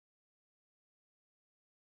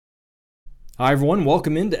Hi, everyone.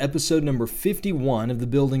 Welcome into episode number 51 of the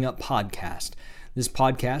Building Up Podcast. This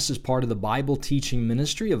podcast is part of the Bible teaching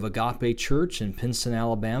ministry of Agape Church in Pinson,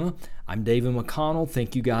 Alabama. I'm David McConnell.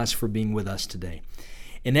 Thank you guys for being with us today.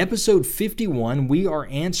 In episode 51, we are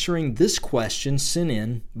answering this question sent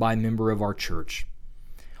in by a member of our church.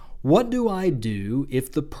 What do I do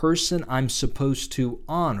if the person I'm supposed to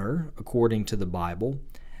honor, according to the Bible,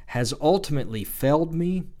 has ultimately failed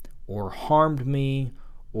me or harmed me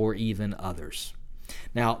or even others?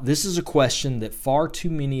 Now, this is a question that far too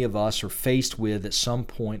many of us are faced with at some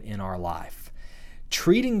point in our life.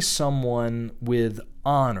 Treating someone with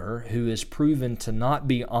honor who is proven to not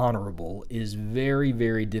be honorable is very,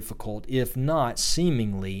 very difficult, if not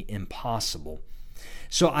seemingly impossible.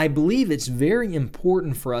 So I believe it's very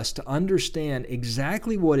important for us to understand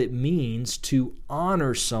exactly what it means to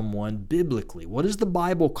honor someone biblically. What is the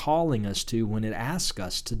Bible calling us to when it asks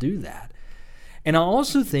us to do that? And I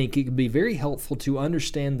also think it can be very helpful to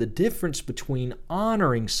understand the difference between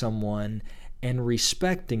honoring someone and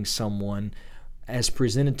respecting someone as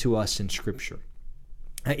presented to us in Scripture.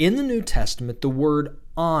 In the New Testament, the word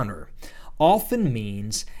honor often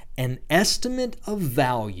means an estimate of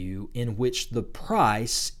value in which the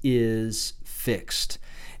price is fixed.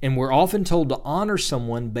 And we're often told to honor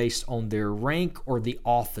someone based on their rank or the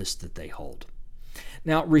office that they hold.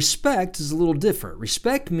 Now, respect is a little different.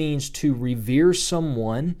 Respect means to revere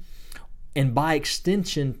someone and by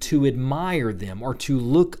extension to admire them or to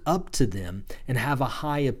look up to them and have a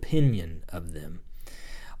high opinion of them.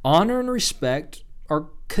 Honor and respect are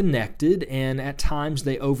connected and at times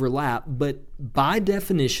they overlap, but by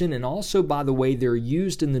definition and also by the way they're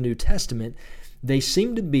used in the New Testament, they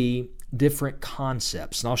seem to be different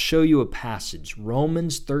concepts. And I'll show you a passage,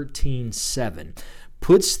 Romans 13:7.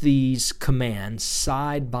 Puts these commands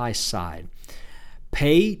side by side.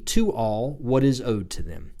 Pay to all what is owed to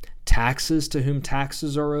them. Taxes to whom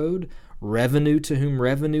taxes are owed. Revenue to whom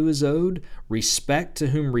revenue is owed. Respect to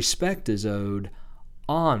whom respect is owed.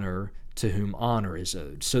 Honor to whom honor is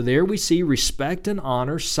owed. So there we see respect and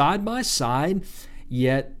honor side by side,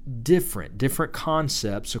 yet different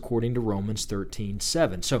concepts according to Romans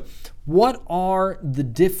 13:7. So what are the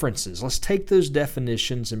differences? Let's take those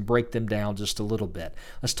definitions and break them down just a little bit.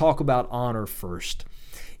 Let's talk about honor first.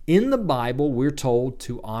 In the Bible, we're told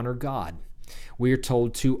to honor God. We are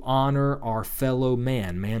told to honor our fellow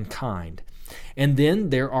mankind. And then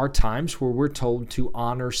there are times where we're told to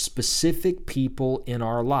honor specific people in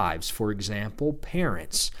our lives. For example,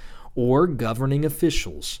 parents or governing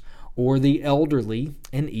officials, or the elderly,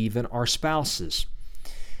 and even our spouses.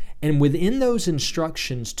 And within those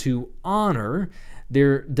instructions to honor,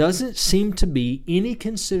 there doesn't seem to be any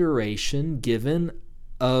consideration given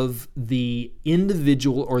of the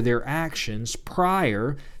individual or their actions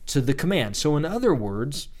prior to the command. So in other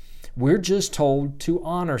words, we're just told to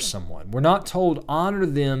honor someone. We're not told honor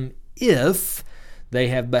them if they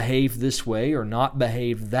have behaved this way or not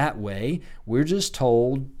behaved that way. We're just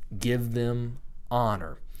told give them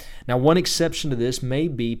honor. Now, one exception to this may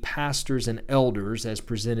be pastors and elders as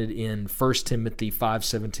presented in 1 Timothy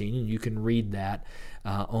 5:17, and you can read that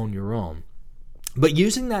on your own. But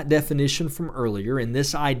using that definition from earlier and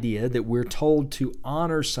this idea that we're told to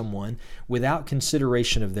honor someone without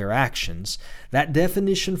consideration of their actions, that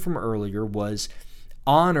definition from earlier was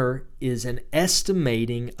honor is an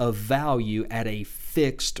estimating of value at a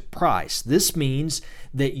fixed price. This means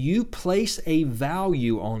that you place a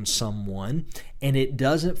value on someone and it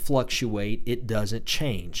doesn't fluctuate, it doesn't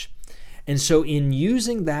change. And so in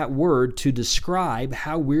using that word to describe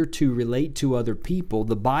how we're to relate to other people,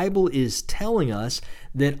 the Bible is telling us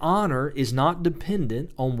that honor is not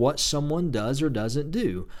dependent on what someone does or doesn't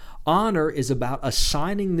do. Honor is about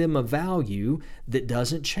assigning them a value that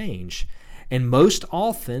doesn't change. And most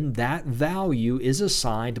often, that value is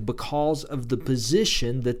assigned because of the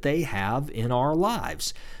position that they have in our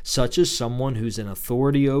lives, such as someone who's in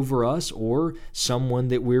authority over us or someone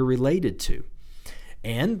that we're related to.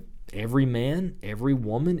 And every man, every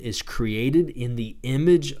woman is created in the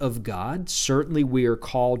image of God. Certainly, we are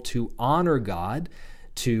called to honor God,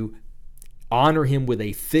 to honor Him with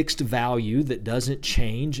a fixed value that doesn't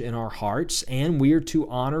change in our hearts, and we are to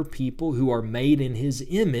honor people who are made in His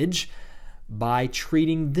image by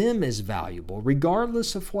treating them as valuable.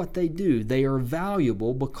 Regardless of what they do, they are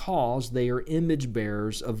valuable because they are image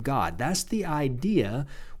bearers of God. That's the idea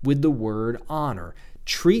with the word honor.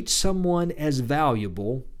 Treat someone as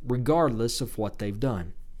valuable regardless of what they've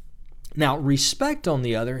done. Now, respect, on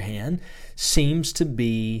the other hand, seems to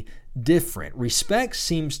be different. Respect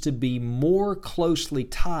seems to be more closely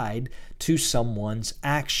tied to someone's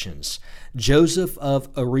actions. Joseph of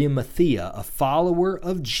Arimathea, a follower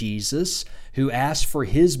of Jesus who asked for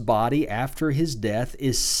his body after his death,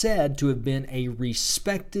 is said to have been a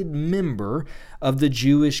respected member of the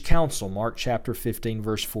Jewish council. Mark chapter 15,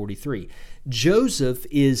 verse 43. Joseph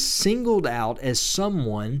is singled out as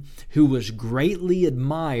someone who was greatly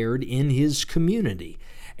admired in his community.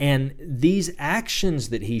 And these actions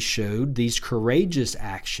that he showed, these courageous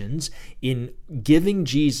actions in giving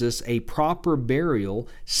Jesus a proper burial,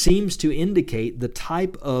 seems to indicate the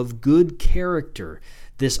type of good character,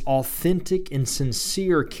 this authentic and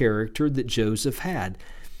sincere character that Joseph had.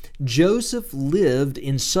 Joseph lived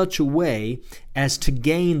in such a way as to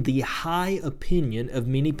gain the high opinion of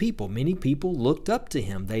many people. Many people looked up to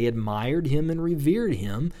him. They admired him and revered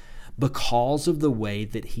him because of the way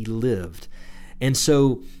that he lived. And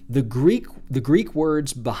so the Greek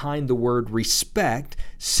words behind the word respect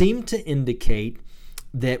seem to indicate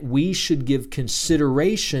that we should give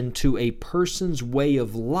consideration to a person's way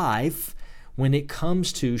of life when it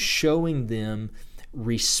comes to showing them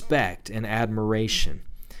respect and admiration.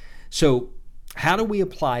 So how do we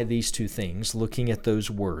apply these two things, looking at those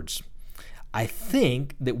words? I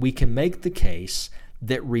think that we can make the case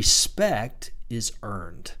that respect is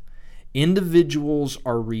earned. Individuals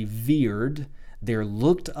are revered, they're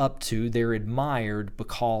looked up to, they're admired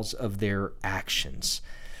because of their actions.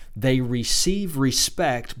 They receive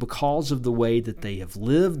respect because of the way that they have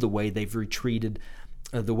lived, the way they've treated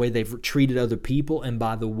other people, and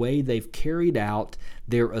by the way they've carried out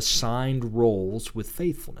their assigned roles with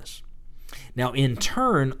faithfulness. Now, in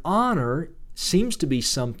turn, honor seems to be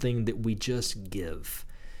something that we just give.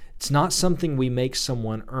 It's not something we make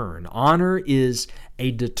someone earn. Honor is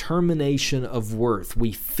a determination of worth.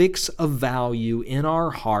 We fix a value in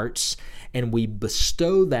our hearts and we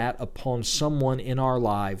bestow that upon someone in our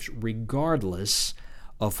lives regardless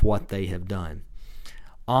of what they have done.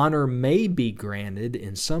 Honor may be granted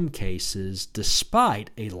in some cases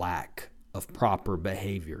despite a lack of proper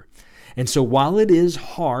behavior. And so while it is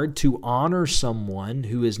hard to honor someone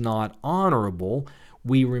who is not honorable,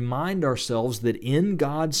 we remind ourselves that in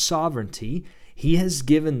God's sovereignty, He has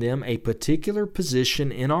given them a particular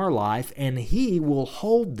position in our life, and He will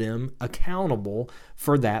hold them accountable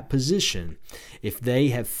for that position. If they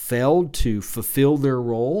have failed to fulfill their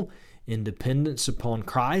role in dependence upon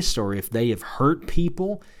Christ, or if they have hurt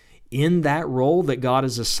people in that role that God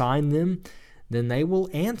has assigned them, then they will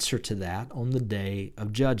answer to that on the day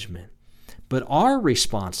of judgment. But our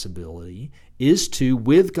responsibility is to,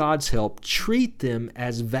 with God's help, treat them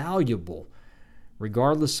as valuable,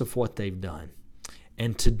 regardless of what they've done,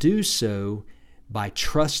 and to do so by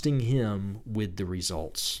trusting Him with the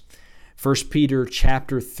results. 1 Peter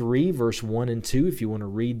chapter 3, verse 1 and 2, if you want to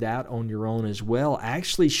read that on your own as well,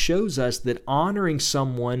 actually shows us that honoring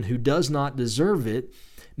someone who does not deserve it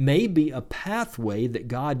may be a pathway that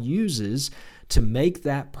God uses to make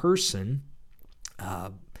that person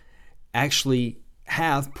actually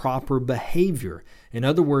have proper behavior. In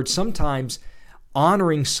other words, sometimes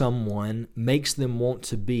honoring someone makes them want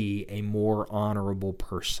to be a more honorable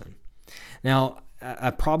person. Now,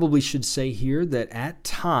 I probably should say here that at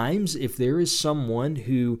times, if there is someone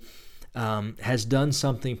who has done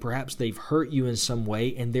something, perhaps they've hurt you in some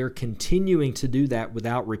way, and they're continuing to do that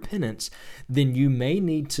without repentance, then you may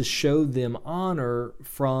need to show them honor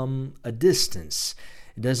from a distance.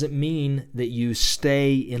 It doesn't mean that you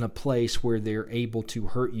stay in a place where they're able to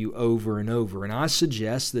hurt you over and over. And I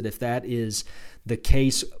suggest that if that is the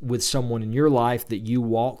case with someone in your life, that you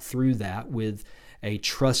walk through that with a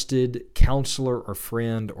trusted counselor or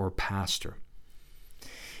friend or pastor.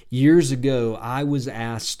 Years ago, I was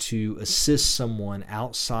asked to assist someone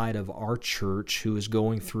outside of our church who was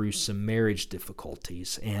going through some marriage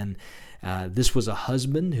difficulties. And this was a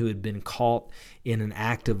husband who had been caught in an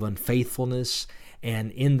act of unfaithfulness.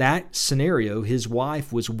 And in that scenario, his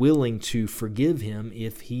wife was willing to forgive him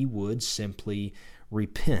if he would simply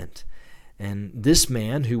repent. And this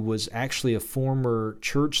man, who was actually a former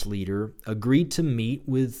church leader, agreed to meet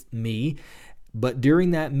with me, but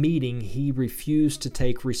during that meeting, he refused to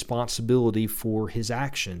take responsibility for his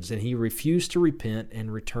actions, and he refused to repent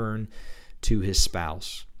and return to his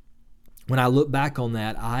spouse. When I look back on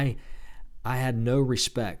that, I had no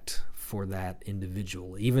respect for that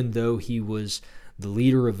individual, even though he was the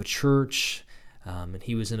leader of a church, and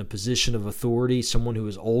he was in a position of authority, someone who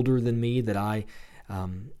was older than me that I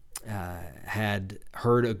had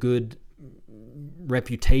heard a good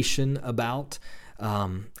reputation about.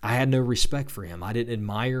 I had no respect for him. I didn't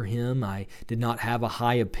admire him. I did not have a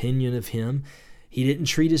high opinion of him. he didn't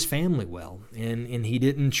treat his family well, and he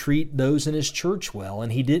didn't treat those in his church well,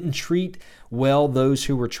 and he didn't treat well those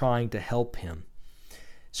who were trying to help him.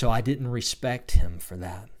 So I didn't respect him for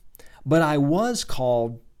that. But I was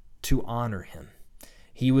called to honor him.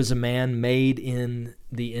 He was a man made in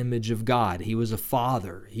the image of God. He was a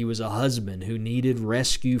father. He was a husband who needed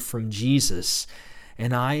rescue from Jesus.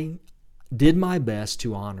 And I did my best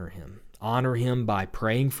to honor him. Honor him by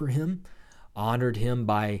praying for him. Honored him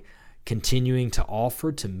by continuing to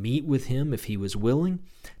offer to meet with him if he was willing,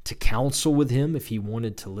 to counsel with him if he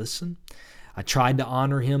wanted to listen. I tried to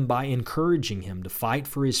honor him by encouraging him to fight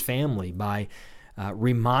for his family, by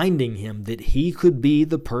reminding him that he could be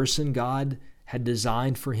the person God had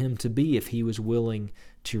designed for him to be if he was willing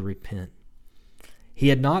to repent. He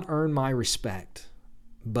had not earned my respect,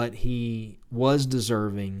 but he was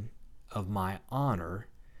deserving of my honor,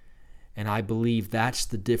 and I believe that's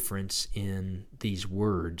the difference in these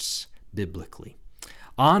words biblically.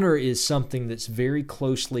 Honor is something that's very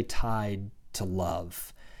closely tied to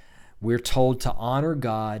love. We're told to honor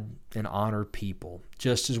God and honor people,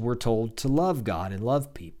 just as we're told to love God and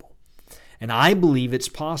love people. And I believe it's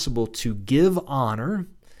possible to give honor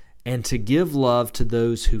and to give love to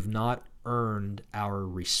those who've not earned our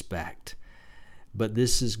respect. But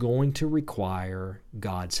this is going to require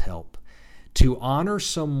God's help. To honor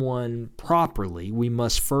someone properly, we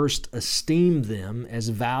must first esteem them as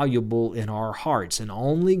valuable in our hearts, and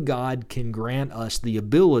only God can grant us the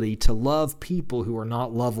ability to love people who are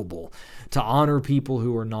not lovable, to honor people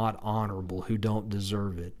who are not honorable, who don't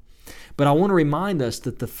deserve it. But I want to remind us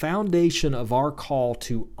that the foundation of our call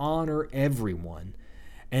to honor everyone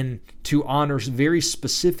and to honor very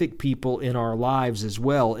specific people in our lives as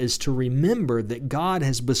well is to remember that God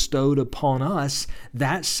has bestowed upon us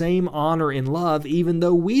that same honor and love even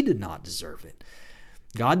though we did not deserve it.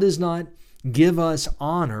 God does not give us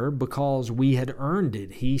honor because we had earned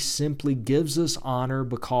it. He simply gives us honor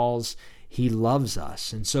because He loves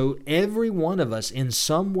us. And so every one of us, in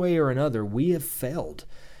some way or another, we have failed.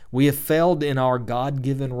 We have failed in our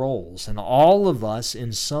God-given roles, and all of us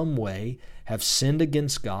in some way have sinned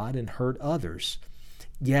against God and hurt others.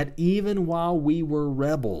 Yet even while we were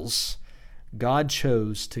rebels, God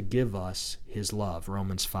chose to give us His love,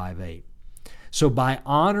 Romans 5:8. So by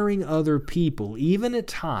honoring other people, even at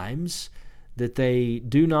times that they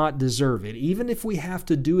do not deserve it, even if we have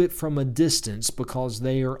to do it from a distance because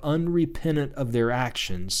they are unrepentant of their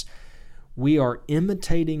actions, we are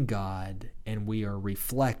imitating God and we are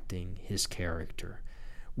reflecting His character.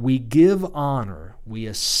 We give honor, we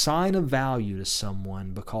assign a value to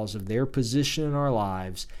someone because of their position in our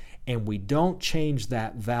lives, and we don't change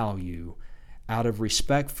that value out of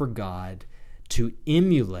respect for God to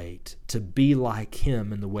emulate, to be like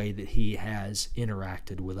Him in the way that He has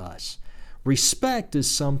interacted with us. Respect is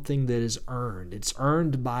something that is earned. It's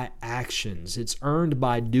earned by actions. It's earned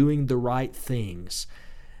by doing the right things.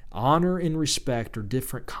 Honor and respect are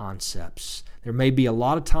different concepts. There may be a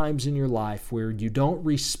lot of times in your life where you don't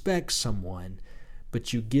respect someone,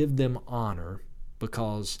 but you give them honor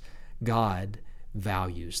because God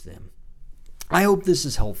values them. I hope this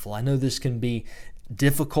is helpful. I know this can be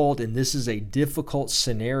difficult, and this is a difficult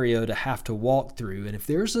scenario to have to walk through. And if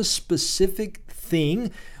there's a specific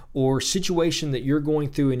thing or situation that you're going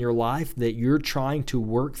through in your life that you're trying to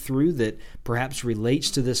work through that perhaps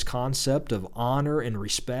relates to this concept of honor and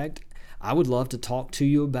respect, I would love to talk to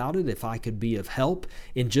you about it if I could be of help.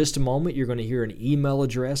 In just a moment, you're going to hear an email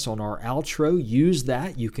address on our outro. Use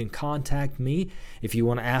that. You can contact me if you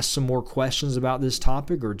want to ask some more questions about this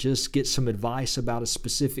topic or just get some advice about a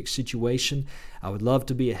specific situation. I would love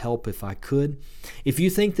to be a help if I could. If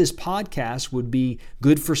you think this podcast would be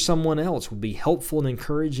good for someone else, would be helpful and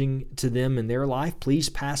encouraging to them in their life, please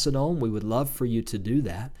pass it on. We would love for you to do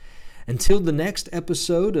that. Until the next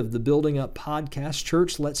episode of the Building Up Podcast,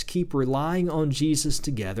 church, let's keep relying on Jesus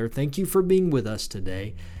together. Thank you for being with us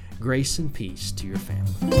today. Grace and peace to your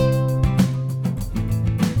family.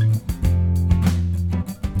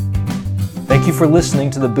 Thank you for listening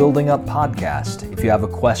to the Building Up Podcast. If you have a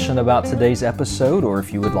question about today's episode or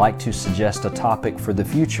if you would like to suggest a topic for the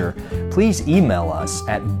future, please email us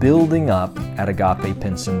at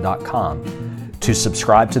buildingup@agapepinson.com. To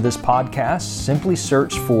subscribe to this podcast, simply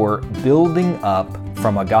search for Building Up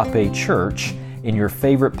from Agape Church in your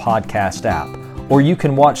favorite podcast app, or you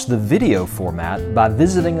can watch the video format by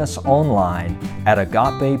visiting us online at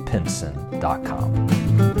agapepinson.com.